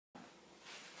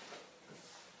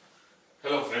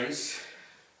Hello friends,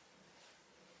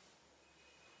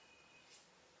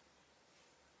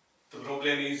 the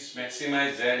problem is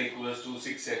maximize z equals to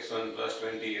 6x1 plus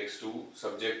 20x2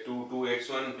 subject to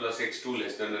 2x1 plus x2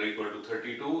 less than or equal to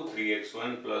 32,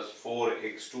 3x1 plus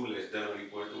 4x2 less than or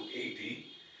equal to 80,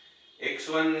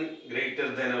 x1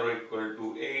 greater than or equal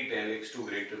to 8 and x2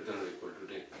 greater than or equal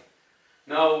to 10.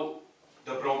 Now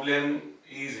the problem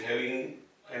is having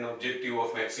an objective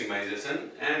of maximization,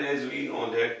 and as we know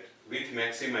that with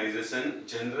maximization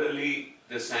generally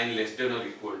the sign less than or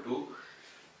equal to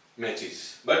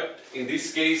matches, but in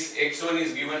this case x1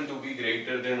 is given to be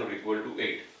greater than or equal to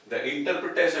 8. The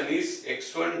interpretation is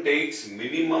x1 takes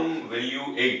minimum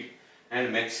value 8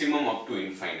 and maximum up to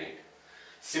infinite.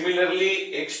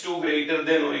 Similarly, x2 greater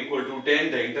than or equal to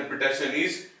 10, the interpretation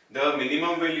is the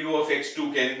minimum value of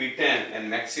x2 can be 10 and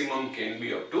maximum can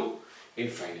be up to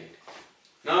infinite.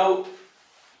 Now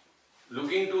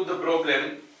looking to the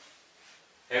problem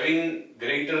having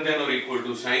greater than or equal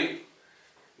to sign,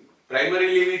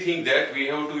 primarily we think that we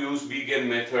have to use BCom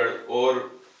method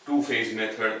or two-phase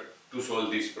method to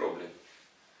solve this problem.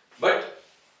 But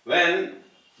when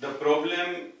the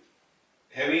problem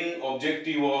having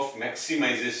objective of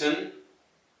maximization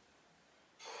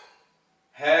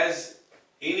has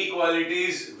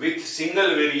inequalities with single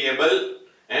variable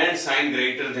and sign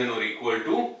greater than or equal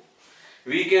to,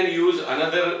 we can use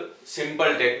another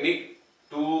simple technique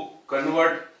to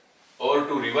convert or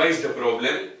to revise the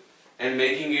problem and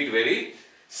making it very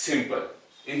simple.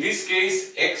 In this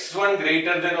case, x1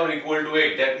 greater than or equal to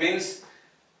 8, that means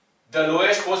the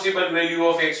lowest possible value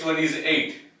of x1 is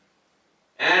 8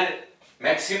 and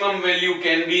maximum value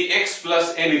can be x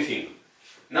plus anything.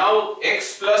 Now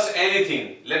x plus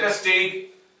anything, let us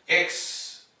take 8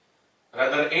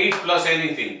 plus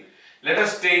anything, let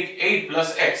us take 8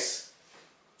 plus x.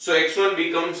 So x1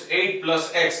 becomes 8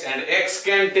 plus x, and x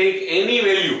can take any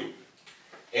value.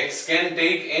 X can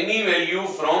take any value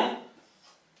from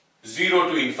 0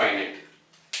 to infinite.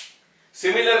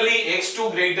 Similarly,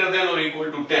 x2 greater than or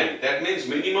equal to 10. That means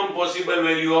minimum possible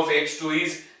value of x2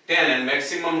 is 10 and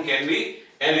maximum can be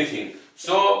anything.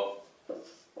 So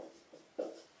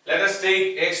let us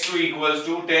take x2 equals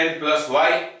to 10 plus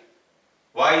y.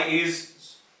 Y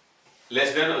is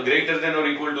less than or greater than or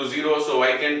equal to 0, so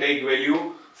y can take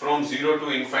value from 0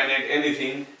 to infinite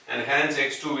anything, and hence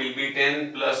x2 will be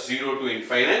 10 plus 0 to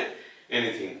infinite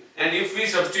anything. And if we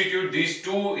substitute these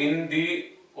two in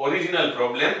the original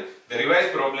problem, the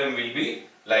revised problem will be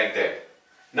like that.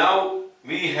 Now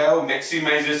we have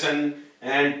maximization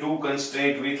and two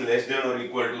constraint with less than or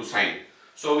equal to sign.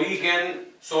 So we can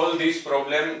solve this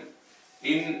problem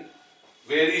in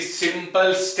very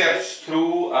simple steps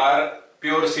through our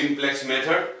pure simplex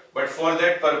method, but for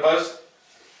that purpose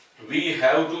we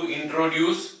have to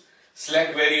introduce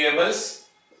slack variables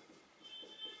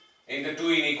in the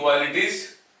two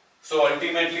inequalities. So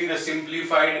ultimately the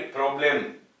simplified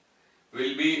problem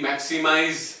will be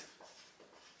maximize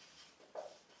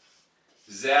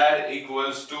z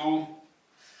equals to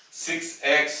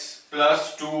 6x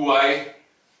plus 2y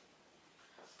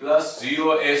plus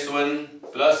 0s1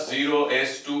 plus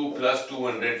 0s2 plus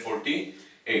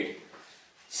 248.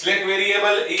 Slack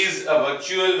variable is a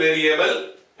virtual variable,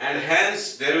 and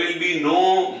hence there will be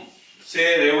no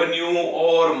revenue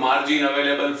or margin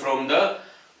available from the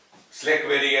slack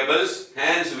variables.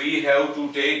 Hence we have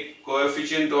to take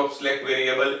coefficient of slack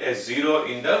variable as 0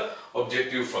 in the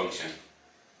objective function.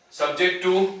 Subject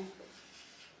to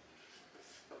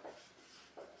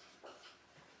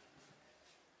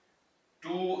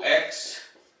 (2x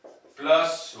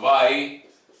plus y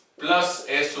plus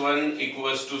s1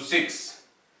 equals to 6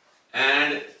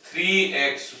 and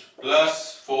 3x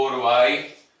plus 4y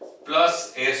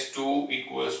plus s2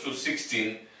 equals to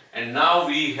 16, and now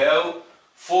we have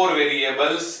four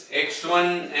variables x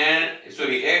and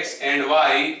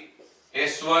y,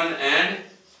 s1 and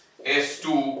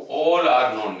s2, all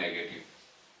are non-negative.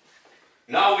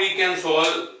 Now we can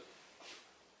solve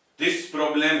this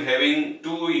problem having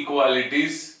two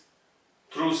equalities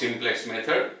through simplex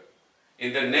method.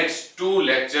 In the next two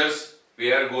lectures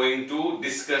we are going to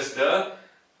discuss the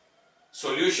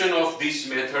solution of this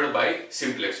method by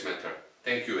simplex method.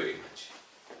 Thank you very much.